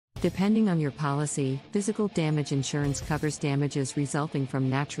Depending on your policy, physical damage insurance covers damages resulting from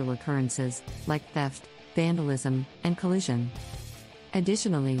natural occurrences, like theft, vandalism, and collision.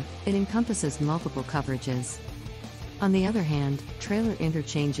 Additionally, it encompasses multiple coverages. On the other hand, trailer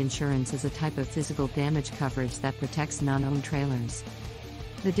interchange insurance is a type of physical damage coverage that protects non-owned trailers.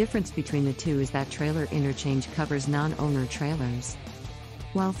 The difference between the two is that trailer interchange covers non-owner trailers,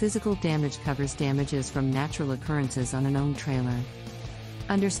 while physical damage covers damages from natural occurrences on an owned trailer.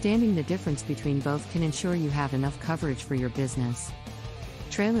 Understanding the difference between both can ensure you have enough coverage for your business.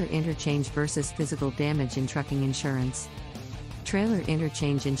 Trailer interchange versus physical damage in trucking insurance. Trailer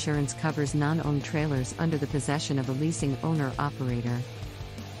interchange insurance covers non-owned trailers under the possession of a leasing owner-operator.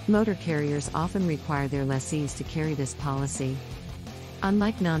 Motor carriers often require their lessees to carry this policy.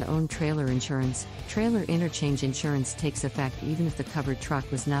 Unlike non-owned trailer insurance, trailer interchange insurance takes effect even if the covered truck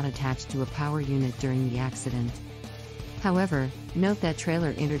was not attached to a power unit during the accident. However, note that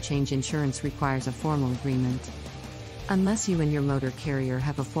trailer interchange insurance requires a formal agreement. Unless you and your motor carrier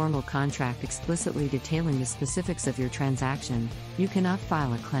have a formal contract explicitly detailing the specifics of your transaction, you cannot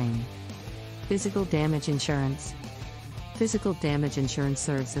file a claim. Physical damage insurance. Physical damage insurance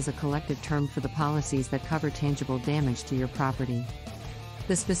serves as a collective term for the policies that cover tangible damage to your property.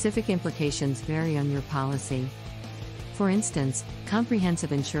 The specific implications vary on your policy. For instance,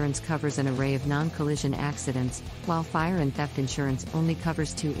 comprehensive insurance covers an array of non-collision accidents, while fire and theft insurance only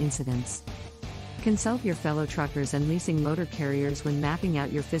covers 2 incidents. Consult your fellow truckers and leasing motor carriers when mapping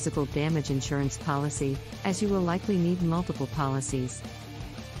out your physical damage insurance policy, as you will likely need multiple policies.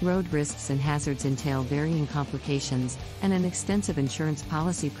 Road risks and hazards entail varying complications, and an extensive insurance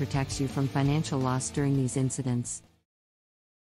policy protects you from financial loss during these incidents.